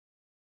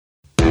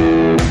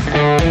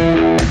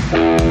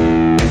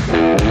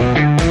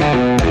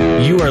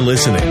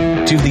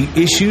listening to the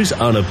Issues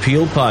on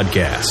Appeal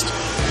podcast,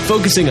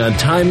 focusing on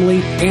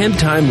timely and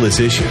timeless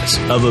issues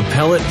of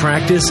appellate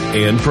practice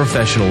and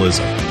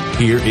professionalism.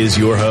 Here is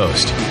your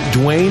host,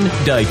 Dwayne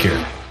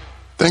Diker.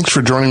 Thanks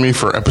for joining me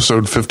for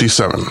episode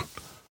 57,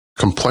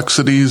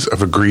 Complexities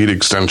of Agreed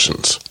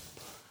Extensions.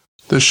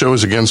 This show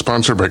is again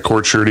sponsored by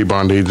Court Surety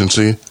Bond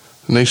Agency,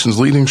 the nation's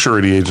leading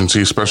surety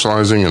agency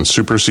specializing in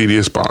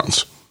supersedious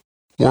bonds.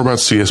 More about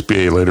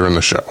CSBA later in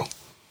the show.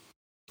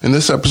 In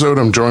this episode,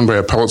 I'm joined by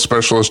appellate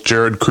specialist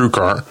Jared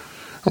Krukar,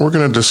 and we're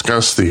going to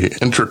discuss the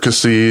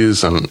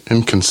intricacies and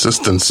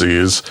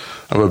inconsistencies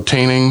of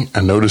obtaining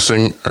and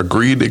noticing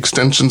agreed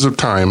extensions of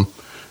time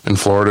in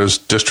Florida's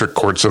District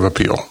Courts of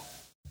Appeal.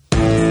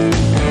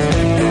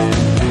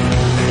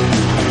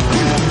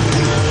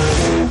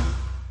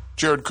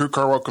 Jared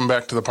Krukar, welcome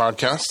back to the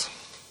podcast.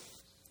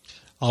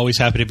 Always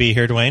happy to be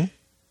here, Dwayne.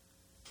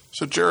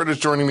 So Jared is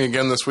joining me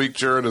again this week.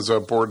 Jared is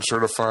a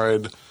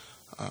board-certified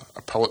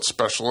appellate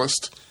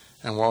specialist,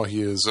 and while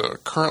he is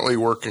currently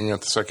working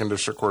at the Second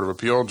District Court of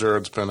Appeal,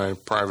 Jared's been a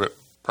private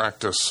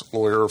practice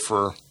lawyer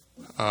for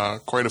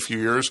quite a few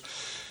years.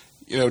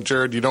 You know,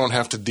 Jared, you don't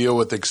have to deal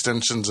with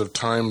extensions of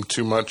time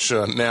too much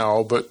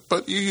now, but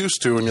you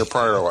used to in your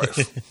prior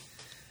life.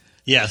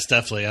 Yes,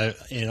 definitely.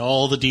 In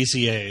all the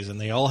DCAs, and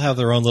they all have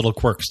their own little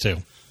quirks, too.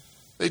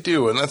 They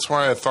do, and that's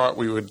why I thought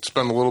we would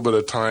spend a little bit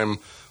of time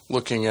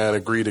looking at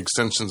agreed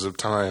extensions of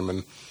time.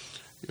 And,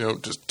 you know,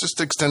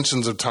 just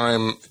extensions of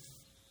time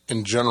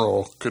in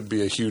general could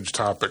be a huge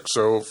topic.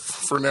 So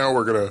for now,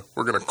 we're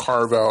gonna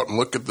carve out and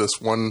look at this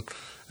one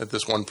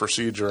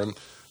procedure. And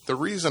the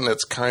reason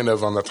it's kind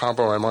of on the top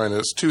of my mind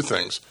is two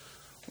things.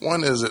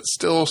 One is it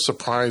still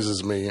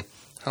surprises me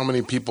how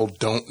many people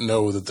don't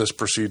know that this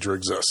procedure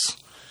exists.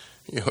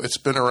 You know, it's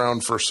been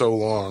around for so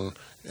long,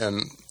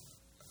 and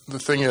the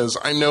thing is,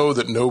 I know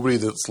that nobody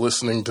that's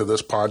listening to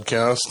this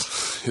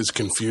podcast is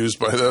confused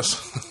by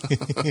this.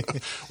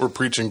 We're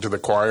preaching to the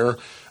choir.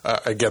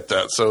 I get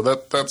that. So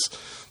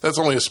that's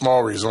only a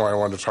small reason why I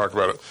wanted to talk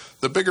about it.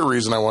 The bigger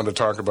reason I wanted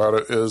to talk about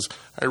it is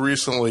I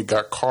recently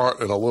got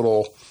caught in a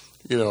little,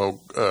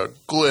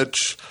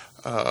 glitch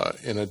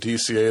in a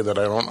DCA that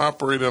I don't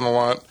operate in a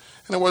lot.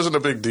 And it wasn't a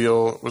big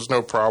deal. It was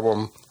no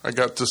problem. I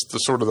got just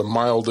the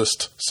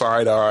mildest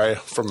side eye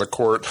from the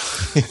court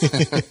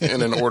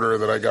in an order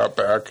that I got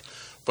back.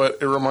 But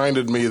it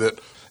reminded me that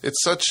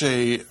it's such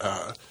a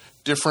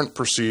different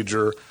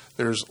procedure.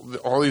 There's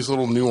all these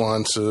little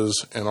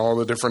nuances in all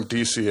the different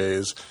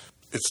DCAs.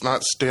 It's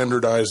not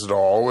standardized at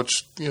all,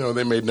 which,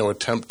 they made no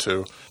attempt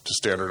to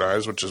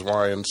standardize, which is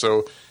why. And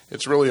so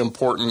it's really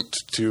important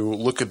to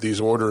look at these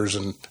orders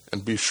and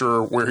be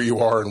sure where you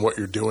are and what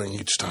you're doing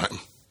each time.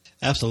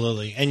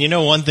 Absolutely. And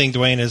one thing,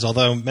 Dwayne, is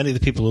although many of the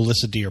people who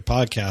listen to your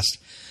podcast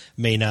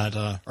may not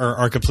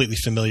are completely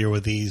familiar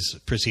with these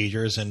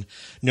procedures and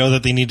know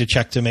that they need to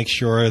check to make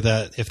sure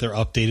that if they're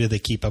updated, they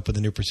keep up with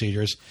the new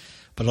procedures.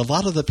 But a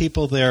lot of the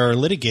people they're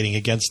litigating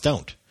against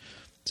don't.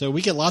 So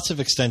we get lots of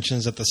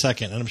extensions at the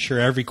second, and I'm sure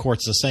every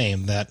court's the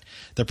same, that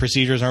the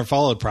procedures aren't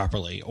followed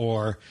properly,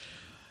 or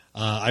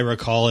I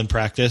recall in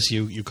practice,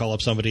 you call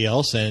up somebody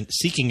else and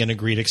seeking an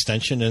agreed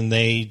extension, and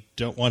they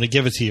don't want to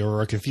give it to you or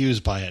are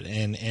confused by it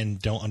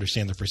and don't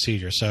understand the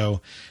procedure.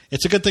 So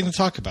it's a good thing to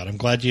talk about. I'm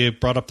glad you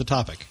brought up the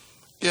topic.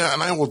 Yeah,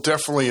 and I will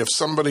definitely, if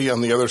somebody on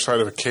the other side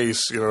of a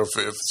case,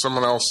 if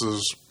someone else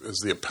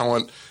is the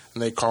appellant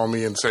and they call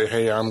me and say,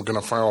 hey, I'm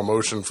going to file a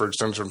motion for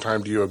extension of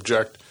time, do you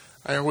object?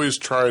 I always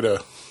try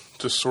to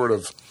sort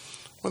of,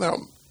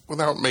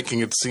 without making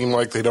it seem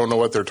like they don't know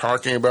what they're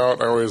talking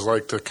about, I always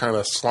like to kind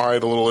of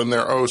slide a little in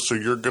there. Oh, so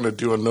you're going to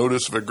do a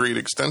notice of agreed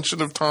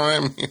extension of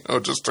time,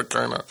 just to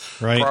kind of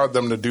prod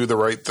them to do the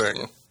right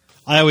thing.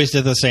 I always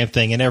did the same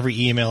thing. In every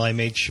email, I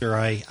made sure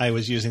I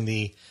was using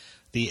the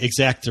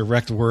exact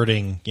direct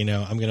wording.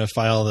 I'm going to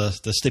file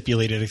the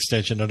stipulated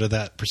extension under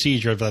that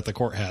procedure that the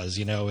court has,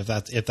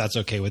 if that's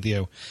okay with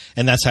you.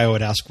 And that's how I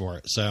would ask for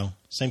it. So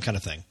same kind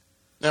of thing.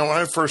 Now, when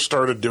I first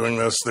started doing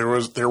this,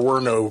 there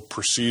were no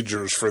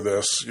procedures for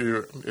this.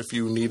 If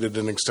you needed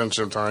an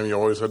extension of time, you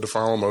always had to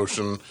file a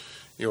motion.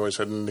 You always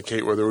had to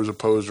indicate whether it was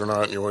opposed or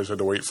not, and you always had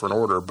to wait for an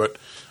order. But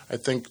I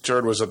think,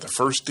 Jared, was it the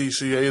first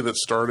DCA that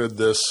started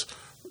this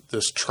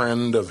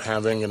trend of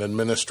having an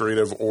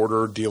administrative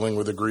order dealing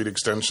with agreed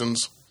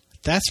extensions?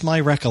 That's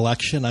my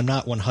recollection. I'm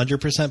not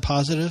 100%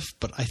 positive,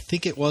 but I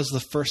think it was the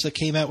first that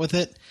came out with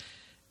it.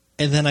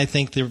 And then I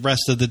think the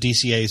rest of the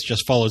DCAs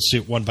just followed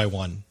suit one by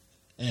one.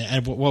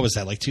 And what was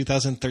that, like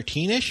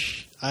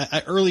 2013-ish?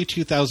 Early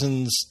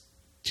 2000s,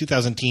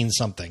 2010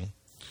 something.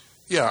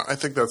 Yeah, I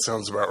think that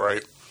sounds about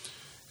right.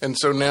 And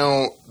so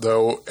now,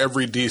 though,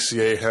 every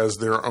DCA has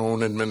their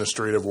own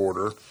administrative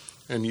order,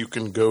 and you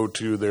can go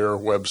to their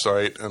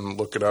website and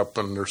look it up,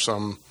 and there's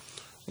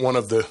one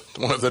of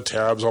the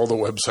tabs. All the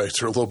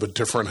websites are a little bit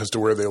different as to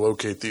where they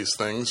locate these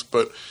things,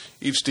 but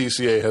each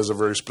DCA has a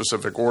very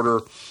specific order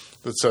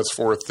that sets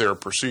forth their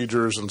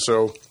procedures. And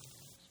so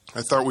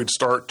I thought we'd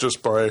start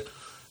just by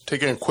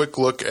taking a quick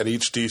look at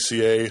each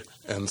DCA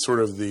and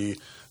sort of the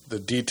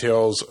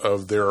details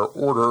of their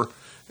order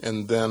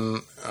and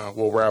then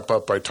we'll wrap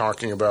up by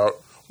talking about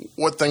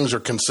what things are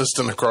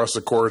consistent across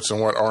the courts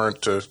and what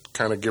aren't, to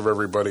kind of give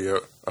everybody a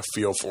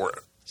feel for it.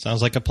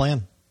 Sounds like a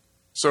plan.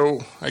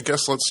 So I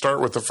guess let's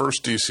start with the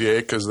first DCA,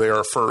 because they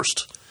are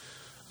first.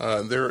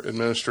 Their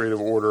administrative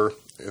order,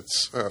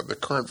 it's the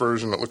current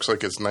version, it looks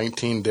like it's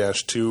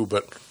 19-2,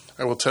 but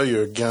I will tell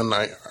you again,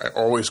 I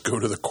always go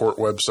to the court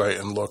website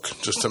and look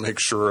just to make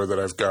sure that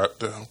I've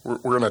got,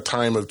 we're in a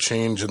time of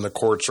change in the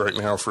courts right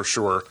now for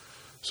sure,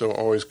 so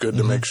always good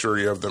to make sure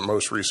you have the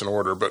most recent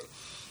order. But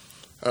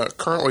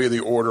currently the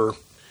order,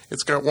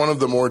 it's got one of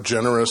the more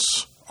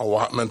generous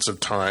allotments of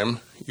time.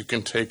 You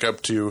can take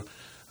up to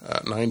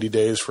 90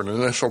 days for an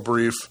initial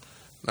brief,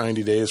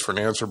 90 days for an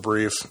answer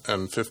brief,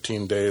 and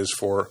 15 days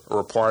for a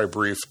reply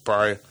brief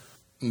by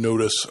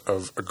notice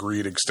of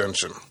agreed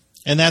extension.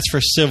 And that's for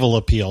civil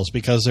appeals,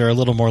 because they're a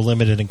little more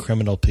limited in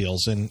criminal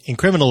appeals. And in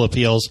criminal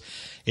appeals,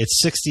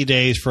 it's 60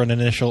 days for an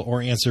initial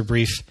or answer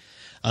brief.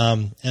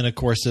 And, of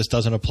course, this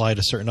doesn't apply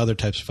to certain other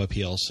types of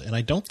appeals. And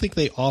I don't think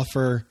they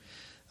offer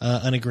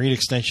an agreed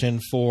extension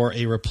for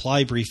a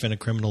reply brief in a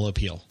criminal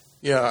appeal.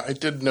 Yeah, I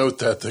did note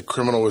that the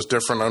criminal was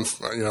different.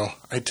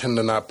 I tend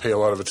to not pay a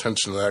lot of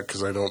attention to that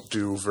because I don't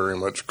do very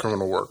much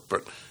criminal work.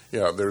 But,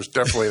 yeah, there's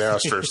definitely an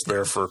asterisk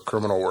there for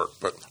criminal work.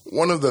 But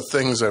one of the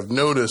things I've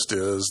noticed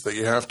is that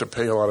you have to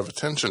pay a lot of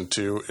attention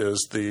to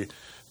is the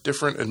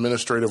different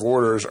administrative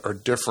orders are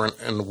different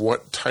in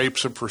what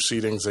types of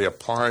proceedings they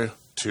apply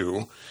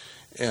to,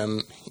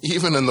 and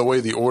even in the way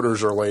the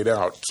orders are laid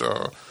out.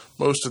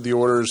 Most of the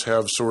orders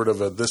have sort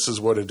of a this is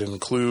what it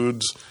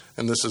includes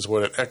and this is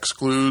what it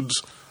excludes,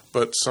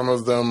 but some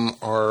of them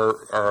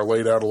are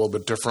laid out a little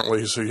bit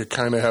differently, so you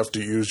kind of have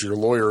to use your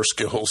lawyer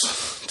skills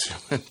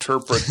to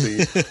interpret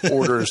the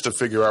orders to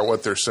figure out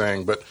what they're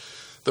saying. But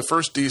the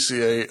first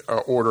DCA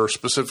order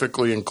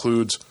specifically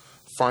includes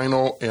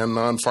final and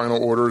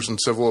non-final orders in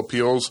civil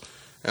appeals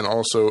and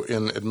also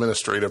in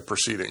administrative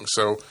proceedings.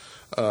 So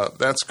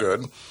that's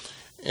good.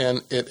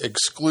 And it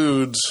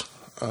excludes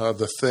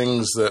the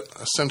things that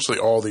essentially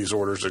all these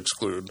orders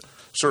exclude.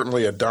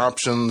 Certainly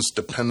adoptions,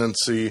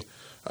 dependency,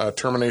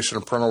 termination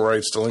of parental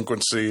rights,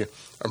 delinquency,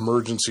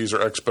 emergencies,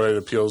 or expedited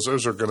appeals,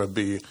 those are going to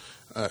be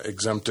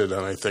exempted,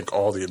 and I think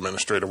all the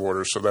administrative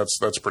orders. So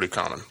that's pretty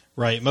common.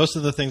 Right. Most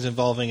of the things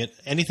involving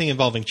anything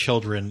involving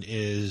children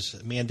is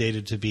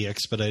mandated to be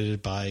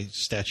expedited by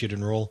statute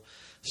and rule.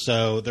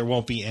 So there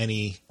won't be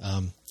any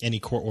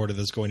court order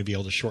that's going to be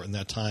able to shorten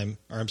that time,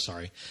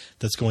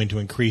 that's going to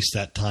increase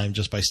that time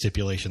just by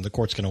stipulation. The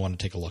court's going to want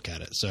to take a look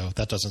at it. So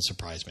that doesn't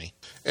surprise me.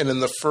 And in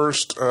the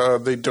first,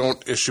 they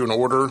don't issue an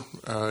order.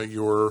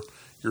 Your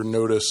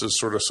notice is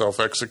sort of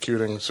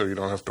self-executing, so you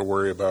don't have to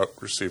worry about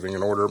receiving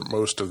an order.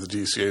 Most of the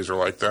DCAs are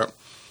like that.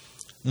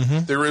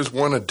 Mm-hmm. There is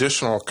one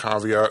additional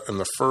caveat in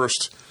the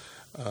first.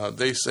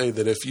 They say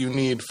that if you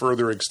need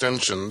further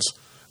extensions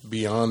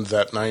beyond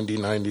that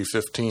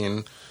 90-90-15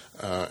 in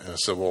a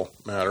civil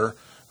matter,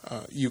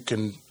 you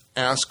can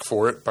ask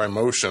for it by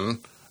motion,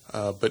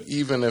 but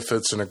even if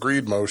it's an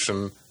agreed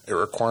motion, it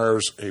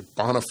requires a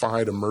bona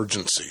fide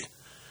emergency,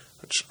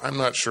 which I'm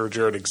not sure,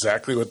 Jared,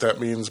 exactly what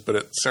that means, but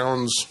it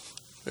sounds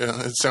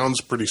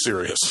pretty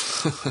serious.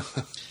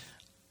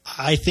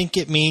 I think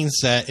it means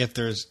that if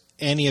there's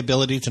any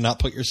ability to not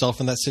put yourself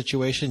in that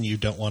situation, you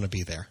don't want to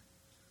be there.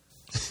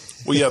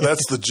 Well, yeah,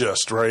 that's the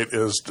gist, right?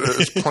 Is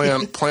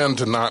plan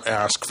to not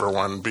ask for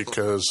one,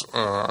 because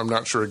I'm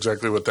not sure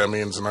exactly what that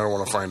means, and I don't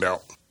want to find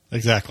out.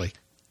 Exactly.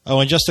 Oh,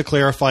 and just to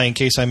clarify, in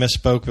case I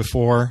misspoke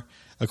before,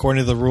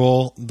 according to the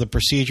rule, the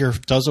procedure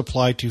does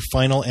apply to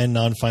final and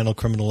non-final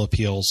criminal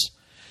appeals,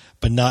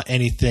 but not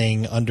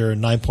anything under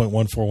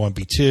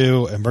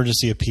 9.141b2,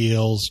 emergency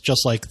appeals,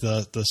 just like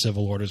the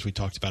civil orders we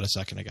talked about a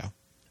second ago.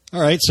 All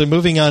right, so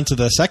moving on to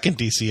the second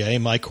DCA,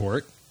 my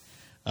court,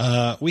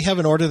 we have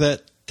an order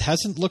that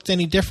hasn't looked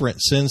any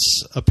different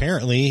since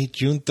apparently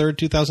June 3rd,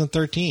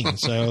 2013.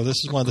 So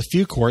this is one of the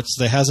few courts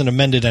that hasn't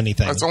amended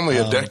anything. That's only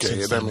a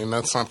decade. I mean,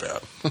 that's not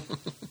bad.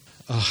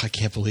 Oh, I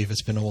can't believe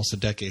it's been almost a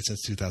decade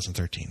since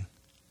 2013.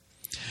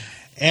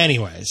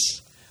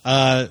 Anyways,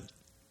 the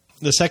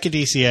second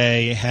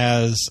DCA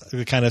has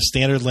the kind of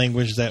standard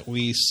language that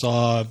we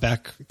saw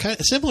back, kind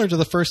of similar to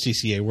the first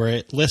DCA, where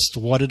it lists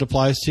what it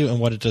applies to and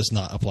what it does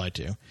not apply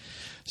to.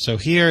 So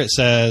here it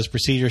says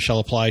procedure shall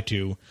apply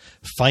to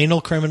final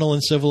criminal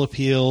and civil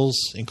appeals,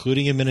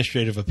 including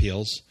administrative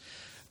appeals,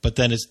 but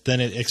then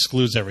it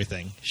excludes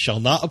everything. Shall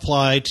not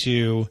apply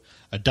to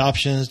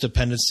adoptions,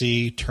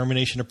 dependency,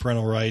 termination of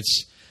parental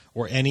rights,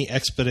 or any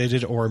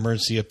expedited or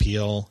emergency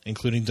appeal,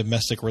 including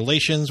domestic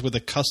relations with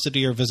a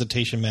custody or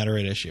visitation matter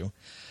at issue.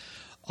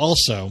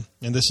 Also,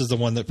 and this is the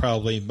one that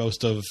probably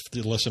most of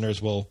the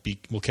listeners will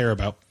care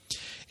about,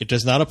 it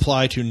does not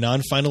apply to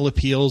non-final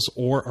appeals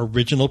or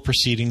original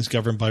proceedings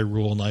governed by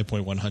Rule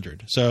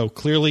 9.100. So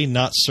clearly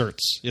not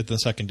certs in the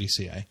second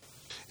DCA.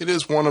 It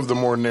is one of the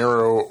more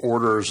narrow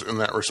orders in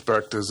that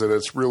respect, is that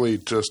it's really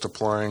just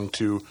applying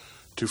to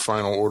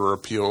final order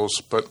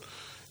appeals. But,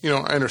 I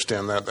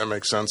understand that. That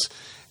makes sense.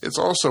 It's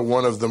also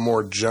one of the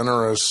more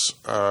generous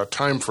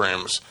time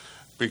frames,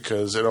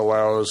 because it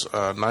allows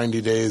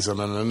 90 days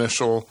on an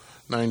initial,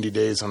 90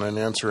 days on an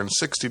answer, and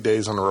 60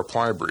 days on a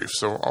reply brief.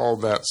 So all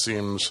that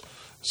seems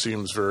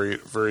very,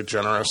 very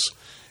generous.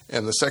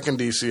 And the second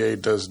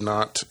DCA does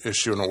not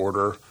issue an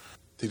order.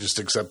 They just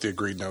accept the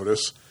agreed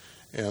notice.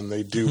 And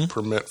they do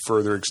permit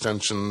further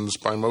extensions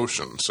by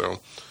motion. So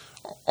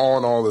all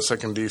in all, the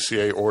second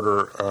DCA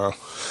order,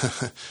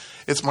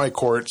 it's my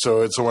court,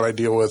 so it's what I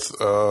deal with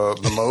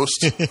the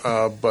most,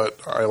 but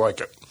I like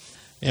it.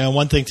 Yeah,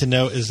 one thing to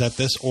note is that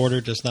this order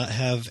does not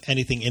have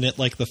anything in it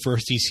like the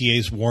first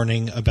DCA's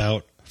warning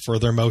about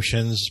further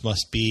motions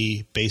must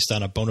be based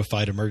on a bona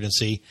fide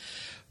emergency.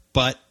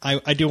 But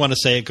I do want to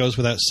say, it goes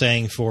without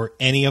saying for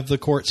any of the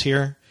courts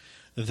here,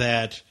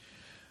 that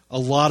a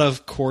lot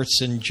of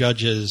courts and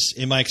judges,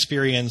 in my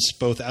experience,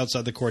 both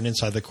outside the court and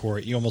inside the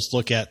court, you almost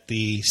look at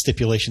the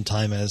stipulation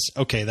time as,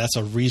 okay, that's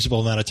a reasonable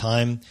amount of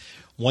time.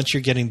 Once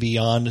you're getting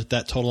beyond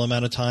that total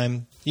amount of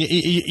time,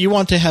 you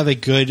want to have a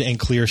good and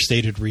clear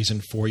stated reason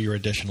for your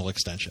additional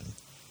extension.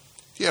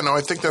 Yeah, no,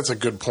 I think that's a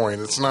good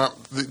point. It's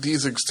not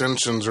these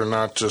extensions are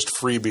not just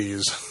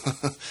freebies,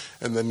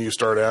 and then you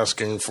start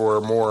asking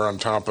for more on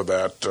top of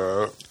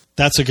that.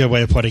 That's a good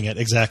way of putting it.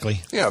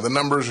 Exactly. Yeah, the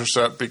numbers are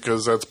set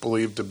because that's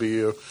believed to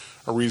be a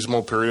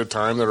reasonable period of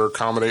time that will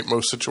accommodate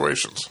most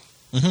situations.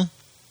 Mm-hmm.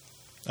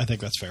 I think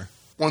that's fair.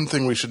 One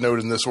thing we should note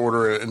in this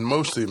order, in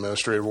most of the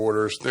administrative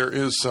orders, there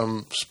is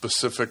some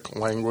specific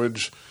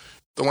language.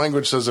 The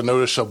language says a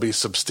notice shall be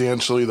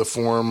substantially the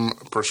form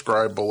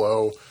prescribed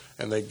below,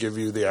 and they give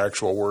you the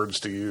actual words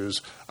to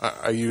use.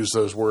 I use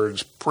those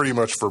words pretty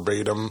much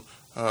verbatim.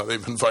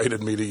 They've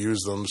invited me to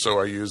use them, so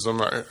I use them.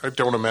 I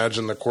don't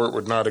imagine the court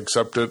would not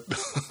accept it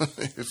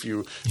if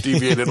you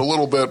deviated a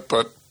little bit,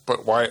 but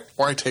why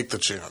take the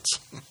chance?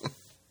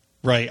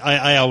 Right.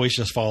 I always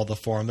just follow the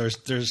form.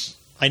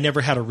 I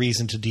never had a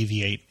reason to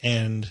deviate,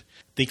 and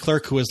the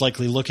clerk who is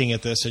likely looking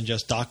at this and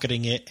just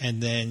docketing it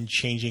and then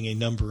changing a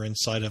number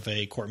inside of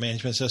a court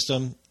management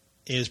system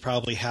is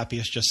probably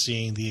happiest just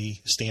seeing the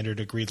standard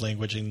agreed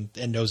language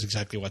and knows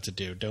exactly what to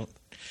do.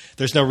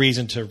 There's no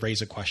reason to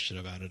raise a question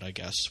about it, I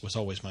guess, was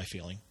always my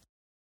feeling.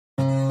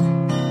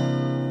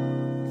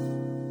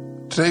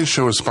 Today's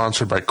show is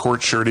sponsored by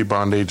Court Surety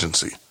Bond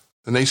Agency,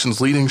 the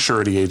nation's leading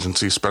surety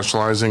agency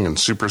specializing in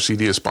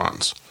supersedeas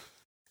bonds.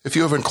 If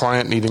you have a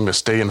client needing to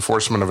stay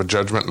enforcement of a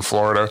judgment in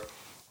Florida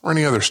or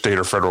any other state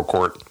or federal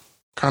court,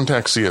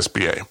 contact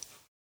CSBA.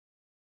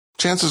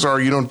 Chances are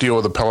you don't deal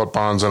with appellate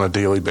bonds on a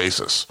daily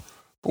basis,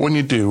 but when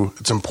you do,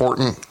 it's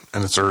important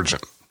and it's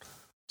urgent.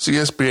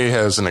 CSBA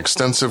has an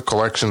extensive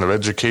collection of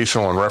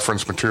educational and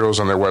reference materials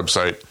on their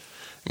website,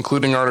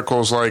 including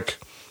articles like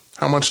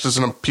How Much Does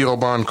an Appeal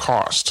Bond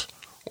Cost?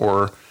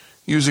 Or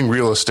Using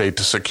Real Estate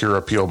to Secure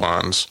Appeal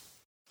Bonds,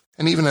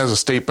 and even has a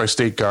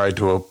state-by-state guide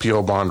to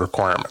appeal bond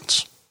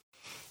requirements.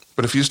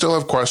 But if you still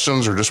have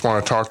questions or just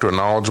want to talk to a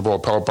knowledgeable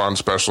appellate bond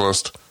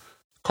specialist,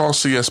 call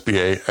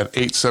CSBA at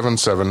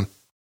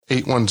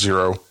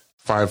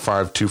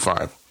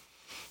 877-810-5525.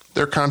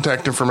 Their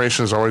contact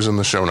information is always in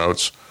the show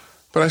notes,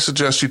 but I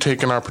suggest you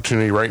take an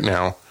opportunity right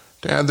now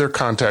to add their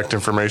contact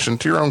information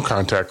to your own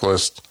contact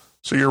list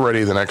so you're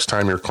ready the next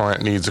time your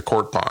client needs a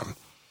court bond.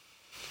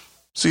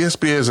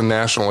 CSBA is a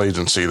national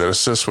agency that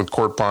assists with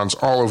court bonds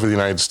all over the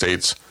United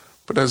States,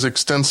 but has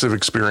extensive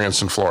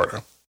experience in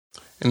Florida.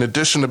 In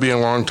addition to being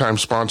a longtime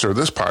sponsor of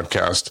this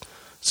podcast,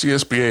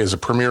 CSBA is a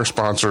premier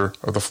sponsor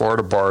of the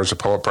Florida Bar's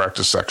Appellate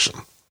Practice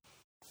section.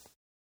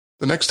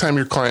 The next time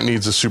your client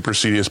needs a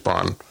supersedeas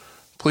bond,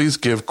 please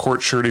give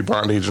Court Surety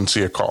Bond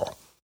Agency a call.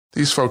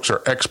 These folks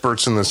are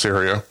experts in this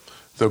area.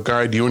 They'll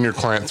guide you and your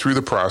client through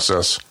the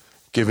process,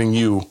 giving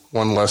you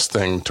one less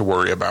thing to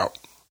worry about.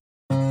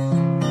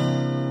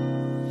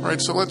 All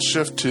right, so let's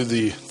shift to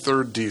the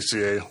third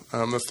DCA.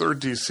 The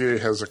third DCA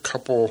has a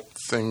couple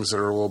things that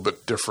are a little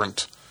bit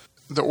different.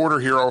 The order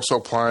here also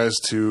applies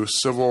to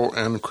civil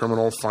and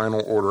criminal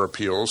final order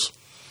appeals.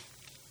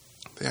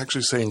 They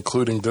actually say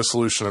including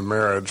dissolution of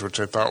marriage,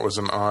 which I thought was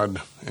an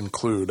odd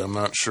include. I'm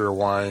not sure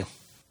why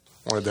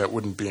that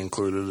wouldn't be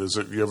included.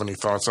 You have any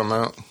thoughts on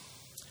that?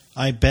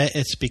 I bet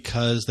it's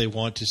because they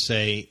want to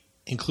say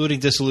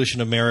including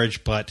dissolution of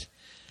marriage, but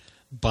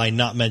by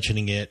not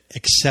mentioning it,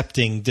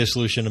 accepting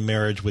dissolution of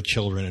marriage with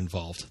children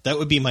involved. That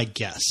would be my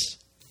guess.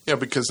 Yeah,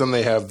 because then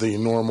they have the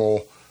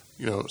normal,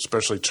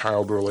 especially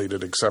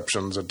child-related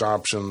exceptions,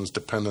 adoptions,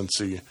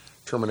 dependency,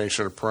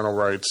 termination of parental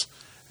rights,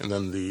 and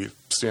then the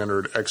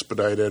standard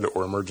expedited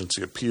or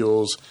emergency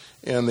appeals,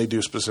 and they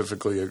do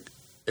specifically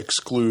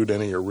exclude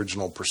any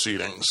original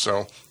proceedings.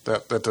 So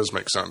that does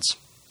make sense.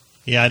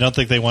 Yeah, I don't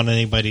think they want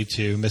anybody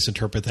to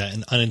misinterpret that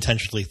and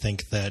unintentionally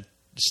think that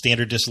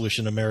standard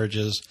dissolution of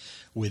marriages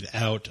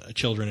without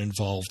children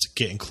involved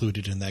get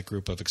included in that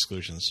group of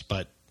exclusions.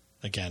 But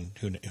again,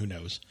 who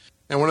knows?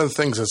 And one of the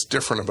things that's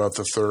different about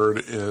the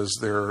third is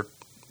they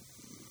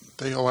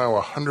allow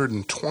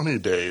 120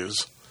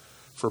 days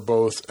for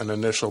both an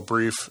initial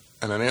brief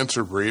and an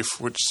answer brief,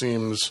 which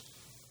seems,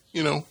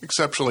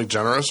 exceptionally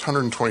generous.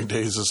 120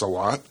 days is a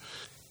lot.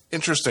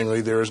 Interestingly,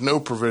 there is no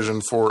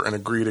provision for an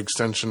agreed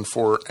extension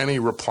for any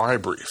reply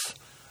brief.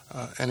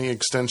 any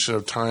extension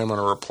of time on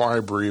a reply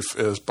brief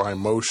is by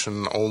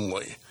motion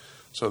only.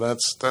 So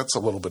that's a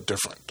little bit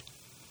different.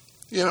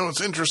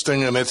 It's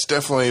interesting, and it's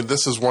definitely,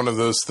 this is one of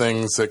those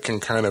things that can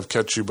kind of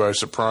catch you by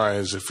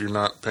surprise if you're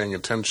not paying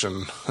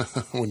attention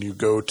when you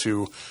go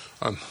to,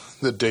 on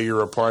the day your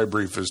reply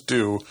brief is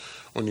due,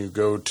 when you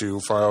go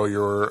to file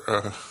your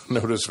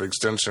notice of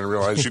extension and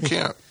realize you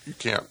can't.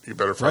 You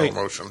better file a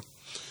motion.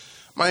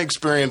 My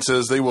experience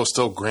is they will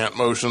still grant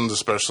motions,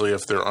 especially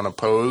if they're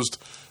unopposed,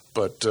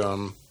 but,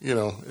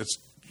 it's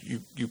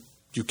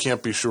you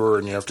can't be sure,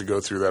 and you have to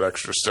go through that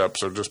extra step,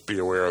 so just be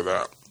aware of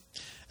that.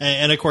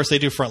 And of course, they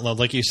do front load.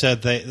 Like you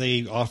said,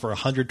 they offer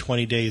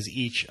 120 days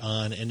each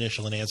on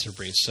initial and answer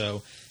briefs.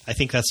 So I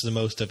think that's the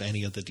most of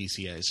any of the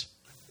DCAs.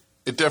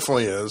 It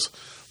definitely is.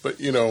 But,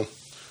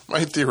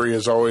 my theory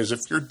is always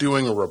if you're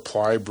doing a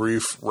reply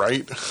brief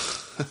right,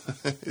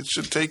 it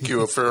should take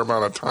you a fair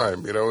amount of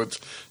time. It's,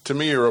 to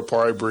me, a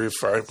reply brief,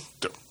 I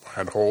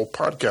had whole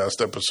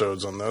podcast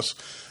episodes on this.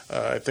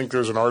 I think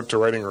there's an art to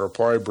writing a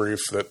reply brief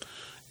that,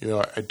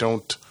 I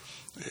don't...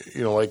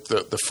 like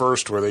the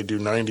first where they do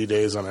 90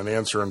 days on an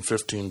answer and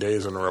 15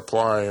 days on a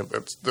reply.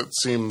 That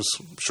seems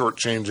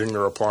shortchanging the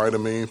reply to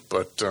me,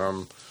 but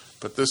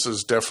this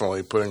is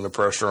definitely putting the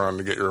pressure on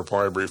to get your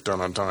reply brief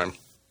done on time.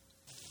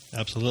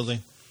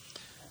 Absolutely.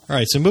 All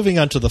right, so moving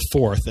on to the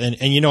fourth, and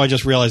I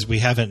just realized we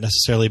haven't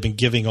necessarily been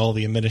giving all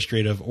the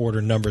administrative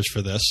order numbers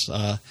for this,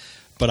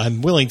 but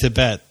I'm willing to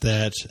bet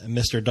that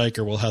Mr.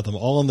 Diker will have them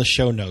all in the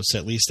show notes,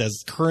 at least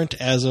as current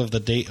as of the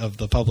date of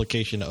the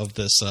publication of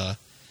this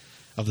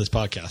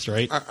podcast,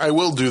 right? I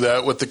will do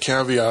that with the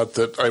caveat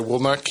that I will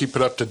not keep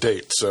it up to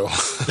date. So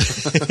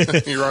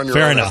you're on your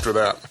own after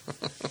that.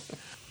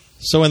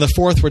 So in the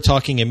fourth, we're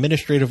talking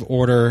Administrative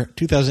Order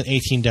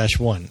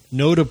 2018-1.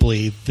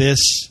 Notably, this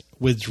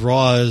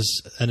withdraws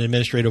an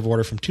administrative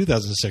order from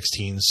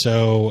 2016.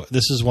 So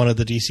this is one of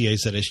the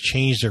DCAs that has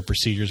changed their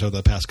procedures over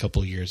the past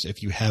couple of years,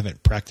 if you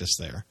haven't practiced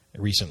there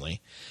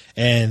recently.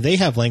 And they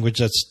have language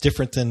that's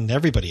different than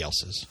everybody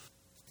else's.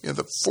 Yeah,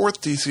 the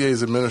fourth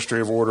DCA's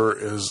administrative order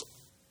is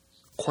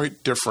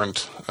quite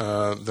different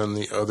than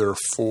the other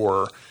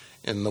four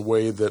in the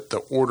way that the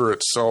order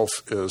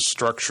itself is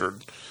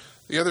structured.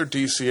 The other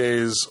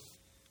DCA's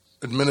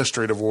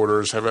administrative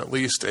orders have at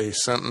least a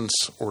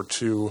sentence or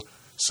two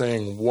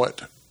saying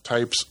what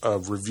types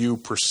of review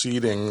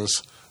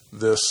proceedings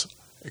this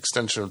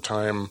extension of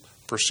time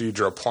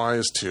procedure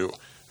applies to,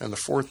 and the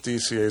fourth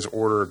DCA's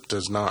order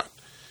does not.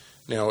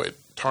 Now, it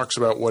talks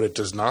about what it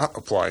does not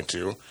apply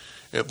to.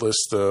 It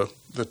lists the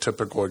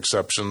typical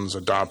exceptions,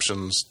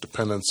 adoptions,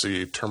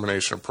 dependency,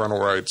 termination of parental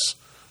rights,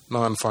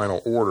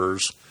 non-final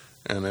orders,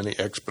 and any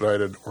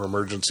expedited or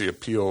emergency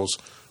appeals,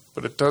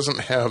 but it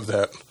doesn't have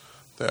that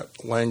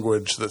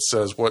language that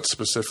says what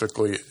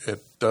specifically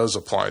it does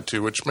apply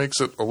to, which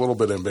makes it a little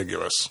bit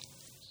ambiguous.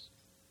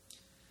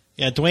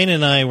 Yeah, Dwayne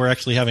and I were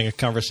actually having a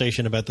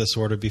conversation about this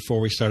order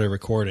before we started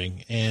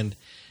recording, and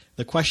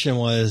the question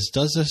was,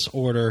 does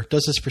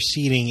this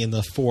proceeding in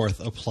the fourth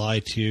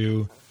apply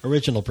to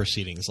original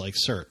proceedings like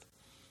cert?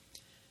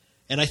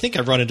 And I think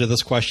I've run into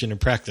this question in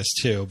practice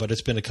too, but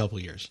it's been a couple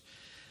years.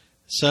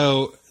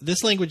 So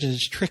this language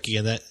is tricky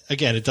in that,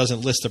 again, it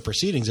doesn't list the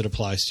proceedings it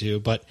applies to,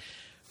 but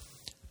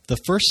the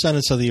first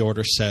sentence of the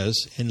order says,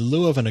 in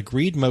lieu of an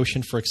agreed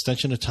motion for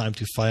extension of time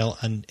to file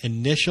an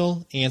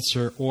initial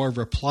answer or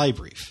reply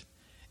brief.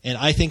 And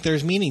I think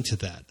there's meaning to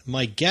that.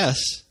 My guess,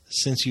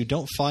 since you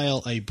don't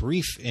file a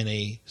brief in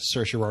a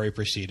certiorari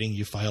proceeding,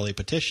 you file a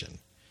petition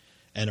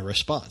and a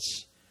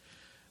response.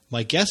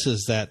 My guess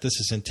is that this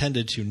is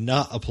intended to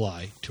not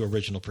apply to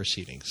original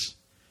proceedings,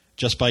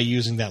 just by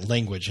using that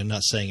language and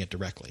not saying it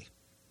directly.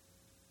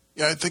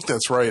 Yeah, I think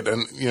that's right.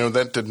 And,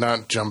 that did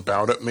not jump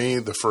out at me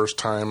the first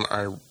time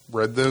I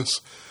read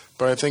this,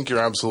 but I think you're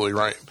absolutely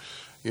right.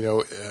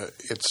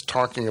 It's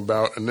talking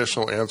about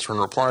initial answer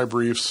and reply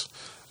briefs.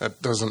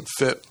 That doesn't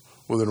fit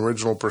with an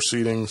original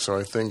proceeding, so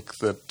I think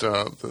that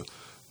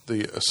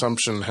the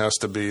assumption has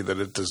to be that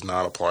it does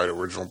not apply to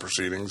original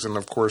proceedings. And,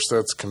 of course,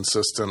 that's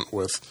consistent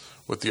with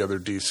the other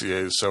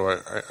DCAs, so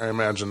I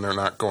imagine they're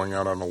not going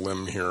out on a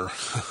limb here.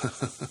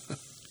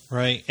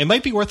 Right. It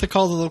might be worth a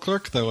call to the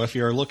clerk, though, if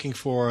you're looking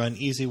for an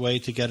easy way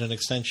to get an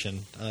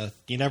extension.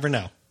 You never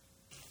know.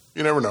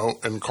 You never know,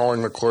 and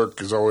calling the clerk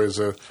is always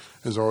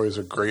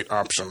a great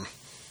option.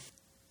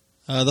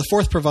 The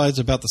fourth provides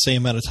about the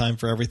same amount of time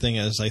for everything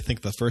as I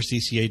think the first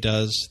DCA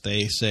does.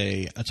 They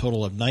say a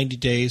total of 90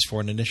 days for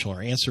an initial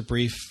or answer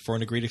brief for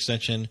an agreed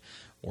extension,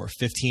 or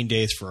 15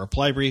 days for a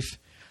reply brief.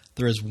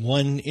 There is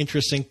one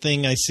interesting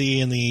thing I see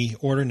in the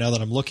order now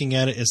that I'm looking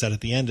at it, is that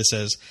at the end it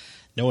says,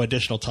 no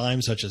additional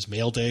time, such as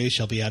mail days,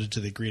 shall be added to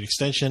the agreed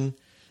extension.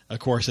 Of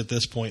course, at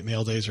this point,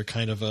 mail days are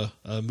kind of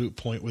a moot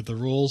point with the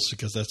rules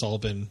because that's all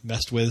been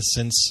messed with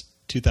since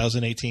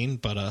 2018.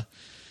 But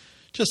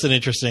just an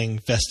interesting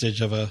vestige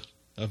of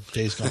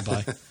days gone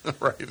by.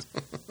 Right.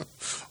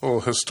 A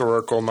little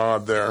historical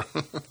nod there.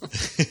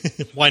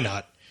 Why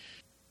not?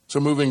 So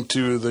moving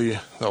to the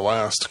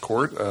last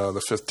court,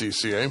 the fifth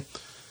DCA.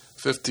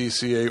 Fifth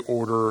DCA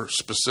order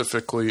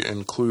specifically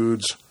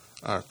includes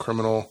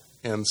criminal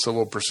and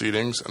civil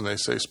proceedings, and they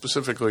say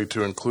specifically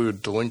to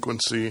include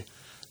delinquency,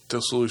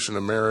 dissolution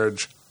of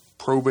marriage,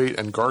 probate,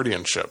 and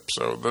guardianship.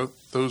 So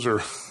those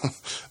are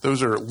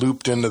those are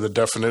looped into the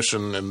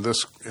definition in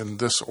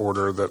this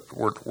order that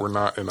were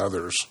not in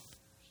others.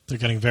 They're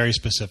getting very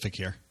specific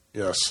here.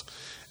 Yes,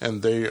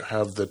 and they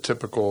have the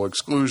typical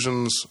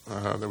exclusions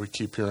that we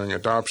keep hearing: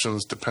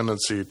 adoptions,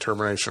 dependency,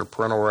 termination of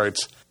parental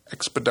rights,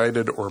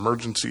 expedited or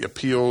emergency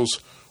appeals,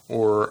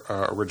 or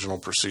original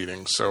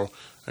proceedings. So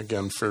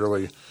again,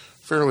 fairly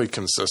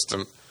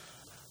consistent,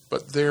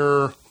 but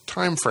their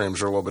time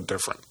frames are a little bit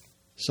different.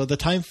 So the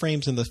time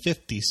frames in the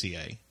 5th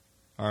DCA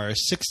are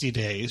 60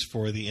 days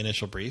for the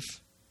initial brief,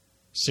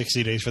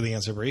 60 days for the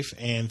answer brief,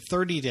 and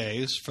 30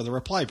 days for the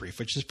reply brief,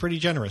 which is pretty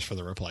generous for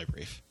the reply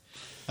brief.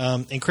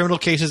 In criminal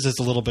cases, it's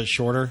a little bit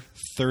shorter,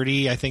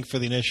 30, I think, for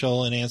the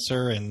initial and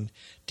answer, and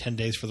 10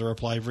 days for the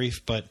reply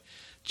brief, but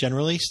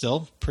generally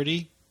still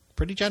pretty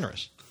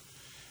generous.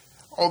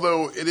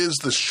 Although it is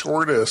the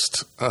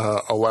shortest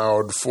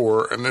allowed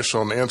for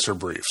initial and answer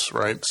briefs,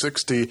 right?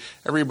 60,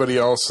 everybody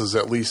else is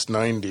at least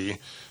 90.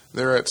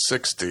 They're at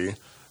 60,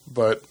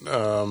 but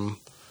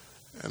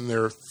and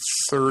they're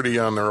 30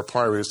 on the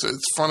reply briefs.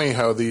 It's funny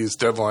how these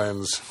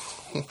deadlines,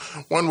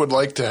 one would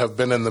like to have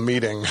been in the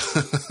meeting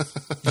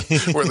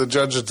where the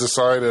judges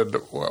decided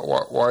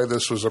why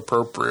this was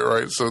appropriate,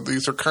 right? So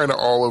these are kind of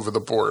all over the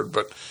board.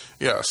 But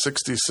yeah,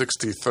 60,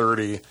 60,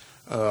 30,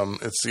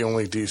 it's the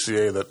only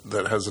DCA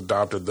that has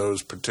adopted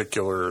those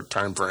particular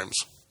timeframes.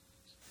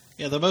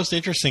 Yeah, the most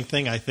interesting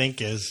thing, I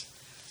think, is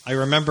I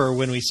remember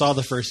when we saw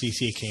the first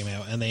DCA came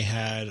out and they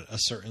had a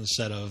certain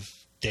set of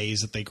days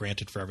that they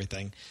granted for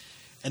everything.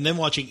 And then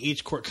watching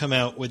each court come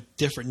out with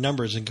different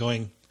numbers and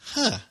going,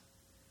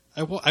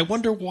 I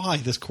wonder why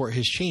this court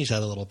has changed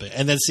that a little bit.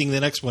 And then seeing the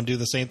next one do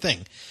the same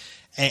thing.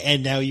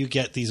 And now you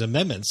get these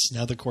amendments.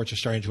 Now the courts are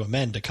starting to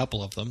amend a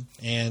couple of them.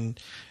 And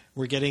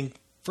we're getting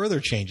further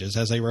changes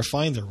as they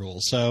refine the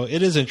rules. So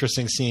it is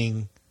interesting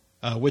seeing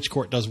which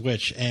court does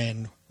which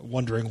and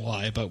wondering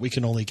why, but we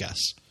can only guess.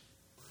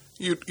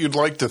 You'd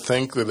like to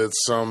think that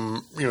it's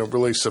some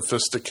really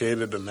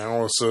sophisticated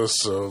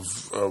analysis of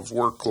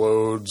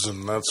workloads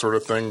and that sort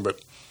of thing,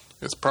 but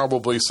it's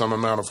probably some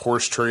amount of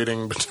horse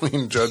trading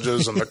between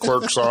judges and the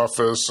clerk's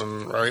office,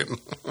 and right.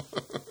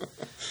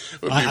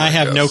 I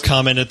have guess. No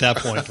comment at that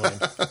point,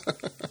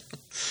 Dwayne.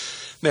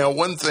 Now,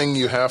 one thing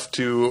you have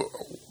to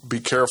be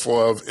careful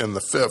of in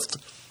the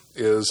 5th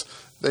is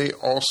they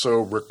also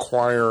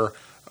require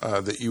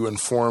that you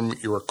inform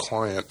your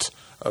client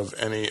of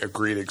any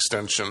agreed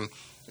extension.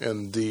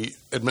 And the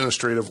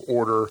administrative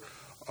order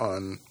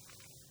on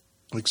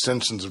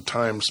extensions of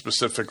time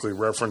specifically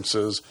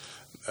references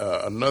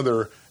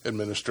another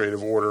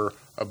administrative order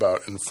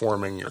about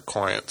informing your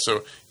client.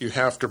 So you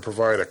have to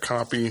provide a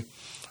copy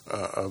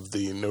of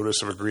the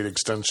notice of agreed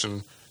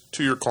extension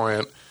to your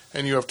client,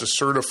 and you have to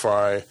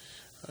certify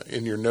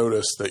in your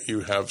notice that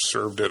you have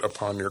served it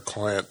upon your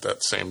client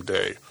that same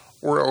day,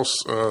 or else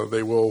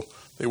they will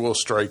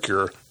strike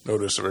your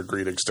notice of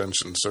agreed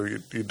extension. So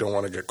you don't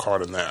want to get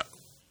caught in that.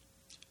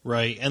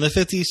 Right, and the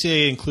 5th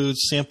DCA includes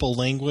sample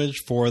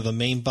language for the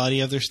main body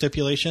of their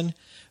stipulation,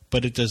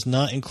 but it does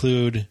not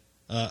include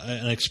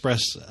an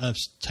express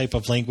type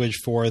of language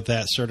for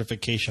that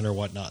certification or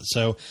whatnot.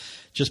 So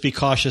just be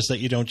cautious that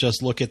you don't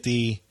just look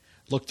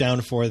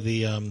down for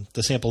the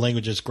sample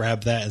languages,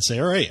 grab that, and say,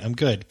 all right, I'm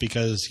good,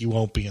 because you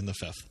won't be in the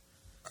 5th.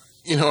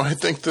 I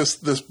think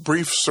this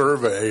brief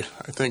survey,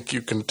 I think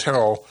you can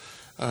tell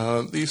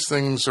these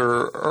things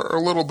are a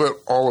little bit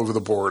all over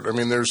the board. I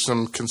mean, there's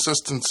some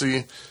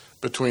consistency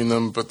between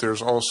them, but there's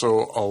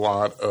also a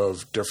lot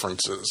of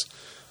differences.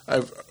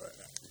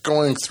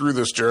 Going through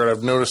this, Jared,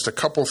 I've noticed a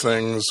couple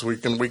things. We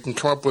can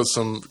come up with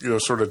some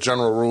sort of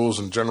general rules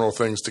and general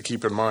things to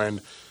keep in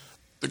mind.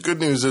 The good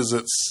news is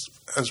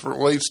as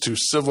relates to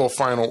civil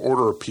final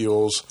order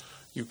appeals,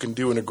 you can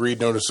do an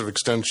agreed notice of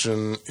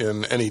extension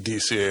in any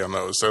DCA on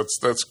those.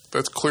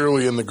 That's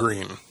clearly in the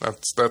green.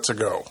 That's a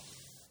go.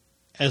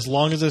 As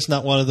long as it's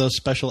not one of those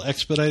special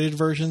expedited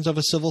versions of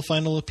a civil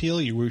final appeal,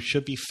 you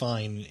should be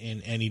fine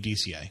in any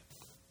DCA.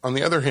 On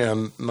the other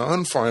hand,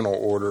 non-final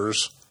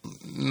orders,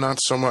 not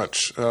so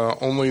much.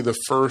 Only the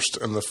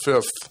 1st and the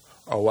 5th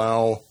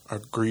allow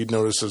agreed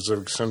notices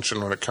of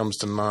extension when it comes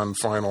to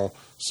non-final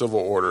civil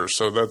orders.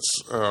 So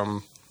that's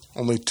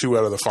only 2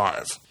 out of the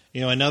 5.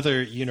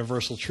 Another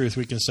universal truth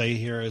we can say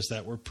here is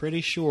that we're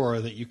pretty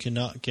sure that you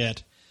cannot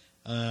get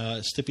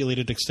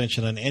stipulated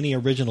extension on any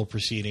original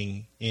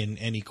proceeding in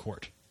any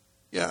court.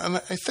 Yeah, and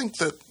I think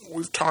that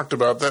we've talked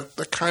about that.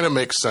 That kind of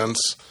makes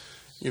sense.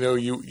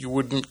 You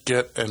wouldn't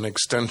get an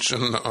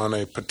extension on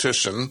a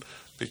petition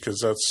because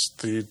that's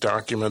the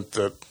document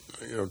that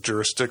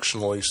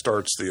jurisdictionally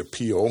starts the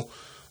appeal.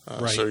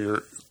 Right.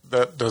 So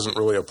that doesn't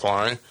really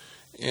apply,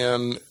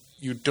 and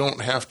you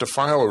don't have to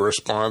file a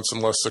response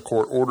unless the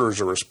court orders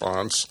a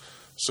response.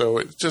 So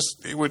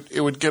it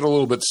would get a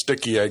little bit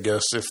sticky, I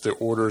guess, if the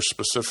order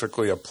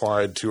specifically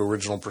applied to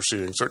original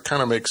proceedings. So it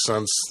kind of makes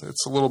sense.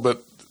 It's a little bit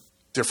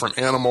different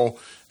animal.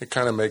 It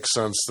kind of makes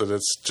sense that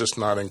it's just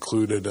not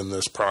included in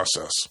this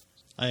process.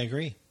 I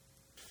agree.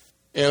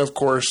 And, of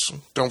course,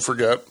 don't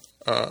forget,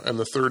 in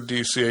the third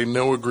DCA,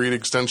 no agreed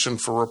extension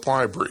for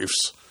reply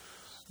briefs.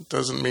 It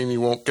doesn't mean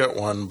you won't get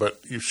one, but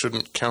you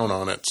shouldn't count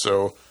on it.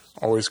 So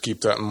always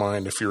keep that in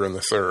mind if you're in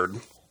the third.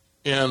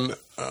 And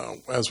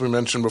as we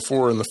mentioned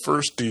before, in the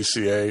first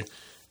DCA,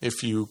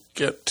 if you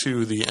get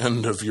to the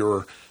end of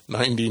your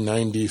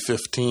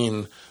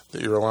 90-90-15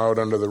 that you're allowed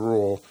under the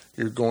rule,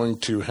 you're going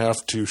to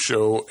have to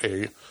show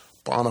a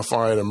bona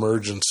fide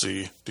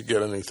emergency to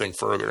get anything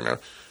further. Now,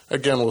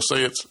 again, we'll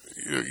say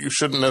you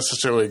shouldn't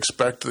necessarily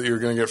expect that you're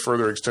going to get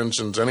further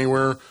extensions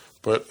anywhere,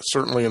 but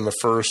certainly in the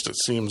first, it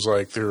seems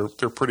like they're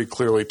pretty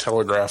clearly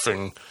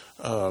telegraphing,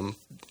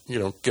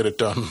 get it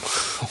done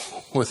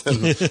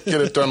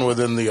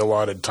within the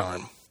allotted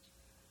time.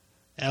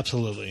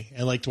 Absolutely.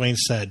 And like Dwayne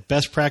said,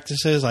 best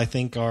practices, I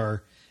think,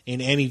 are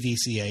in any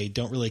DCA,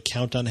 don't really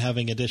count on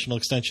having additional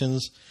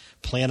extensions.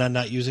 Plan on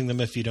not using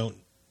them if you don't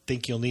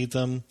think you'll need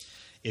them.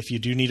 If you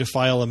do need to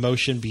file a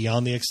motion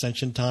beyond the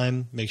extension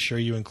time, make sure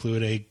you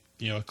include a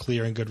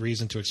clear and good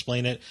reason to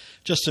explain it,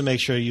 just to make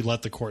sure you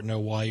let the court know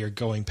why you're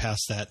going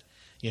past that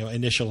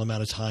initial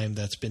amount of time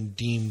that's been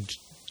deemed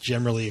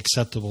generally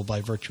acceptable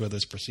by virtue of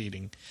this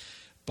proceeding.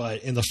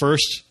 But in the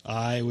first,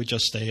 I would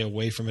just stay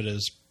away from it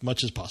as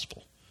much as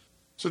possible.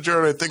 So,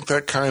 Jared, I think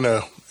that kind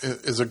of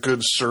is a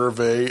good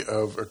survey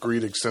of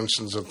agreed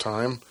extensions of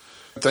time.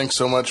 Thanks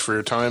so much for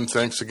your time.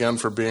 Thanks again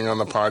for being on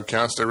the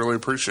podcast. I really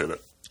appreciate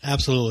it.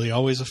 Absolutely.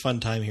 Always a fun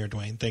time here,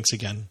 Dwayne. Thanks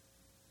again.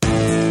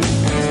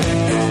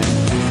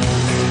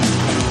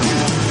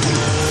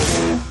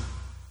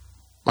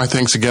 My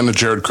thanks again to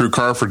Jared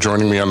Krukar for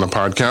joining me on the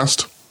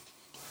podcast.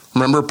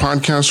 Remember,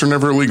 podcasts are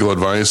never legal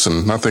advice,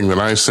 and nothing that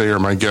I say or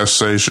my guests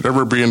say should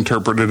ever be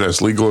interpreted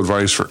as legal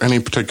advice for any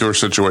particular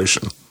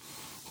situation.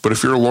 But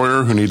if you're a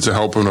lawyer who needs the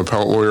help of an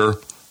appellate lawyer,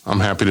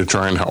 I'm happy to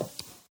try and help.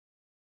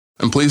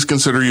 And please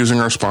consider using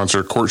our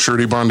sponsor, Court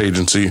Surety Bond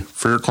Agency,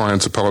 for your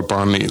client's appellate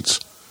bond needs.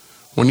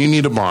 When you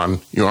need a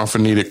bond, you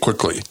often need it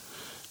quickly.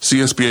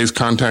 CSBA's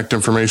contact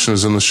information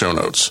is in the show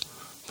notes.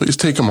 Please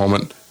take a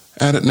moment,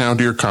 add it now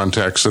to your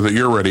contacts so that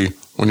you're ready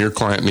when your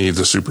client needs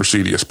a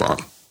supersedious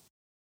bond.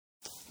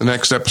 The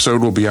next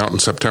episode will be out in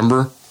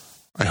September.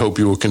 I hope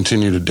you will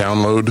continue to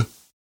download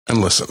and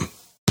listen.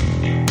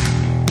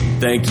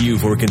 Thank you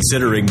for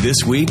considering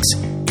this week's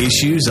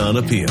Issues on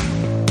Appeal.